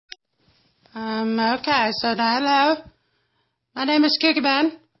Okay, so now, hello. My name is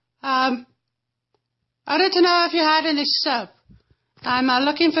Kukiban. I wanted to know if you had any soap. I'm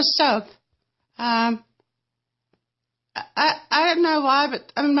looking for soap. I don't know why, but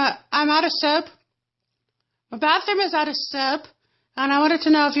I'm out of soap. My bathroom is out of soap, and I wanted to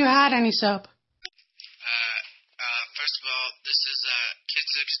know if you had any soap. First of all, this is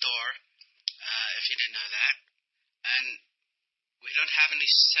Kids Next Door, if you didn't know that. And we don't have any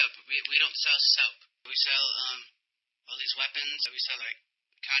soap. We don't sell soap. We sell all these weapons. We sell like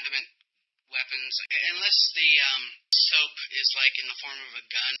condiment weapons. Unless the soap is like in the form of a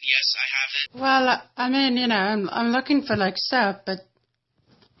gun. Yes, I have it. Well, I mean, you know, I'm looking for like soap, but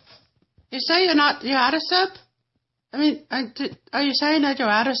you say you're out of soap? I mean, are you saying that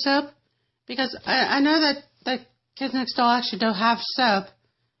you're out of soap? Because I know that Kids Next Door actually don't have soap.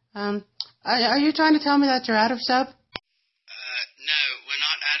 Are you trying to tell me that you're out of soap? No, we're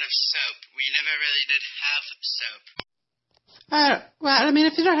not out of soap. We never really did have soap. Well, I mean,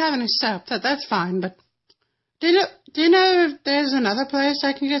 if you don't have any soap, that's fine. But do you know if there's another place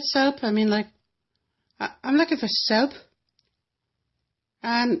I can get soap? I mean, like, I'm looking for soap,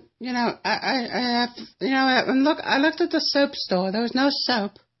 and you know, I looked at the soap store. There was no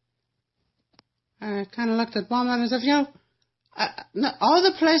soap. I kind of looked at Walmart and said, no, all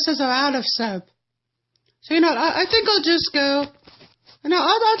the places are out of soap. So I think I'll just go.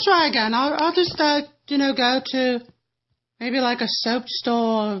 I'll try again. I'll just go to maybe like a soap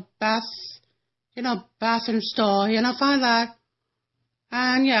store, bathroom store. Find that,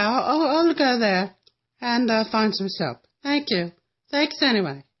 and yeah, I'll go there and find some soap. Thank you. Thanks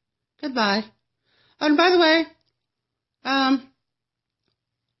anyway. Goodbye. And by the way,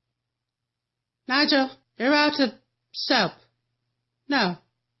 Nigel, you're out of soap. No.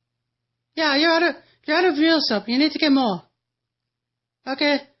 Yeah, you're out of real soap. You need to get more.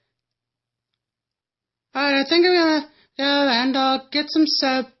 Okay. Alright, I think I'm gonna go and get some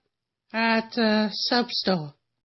soap at a soap store.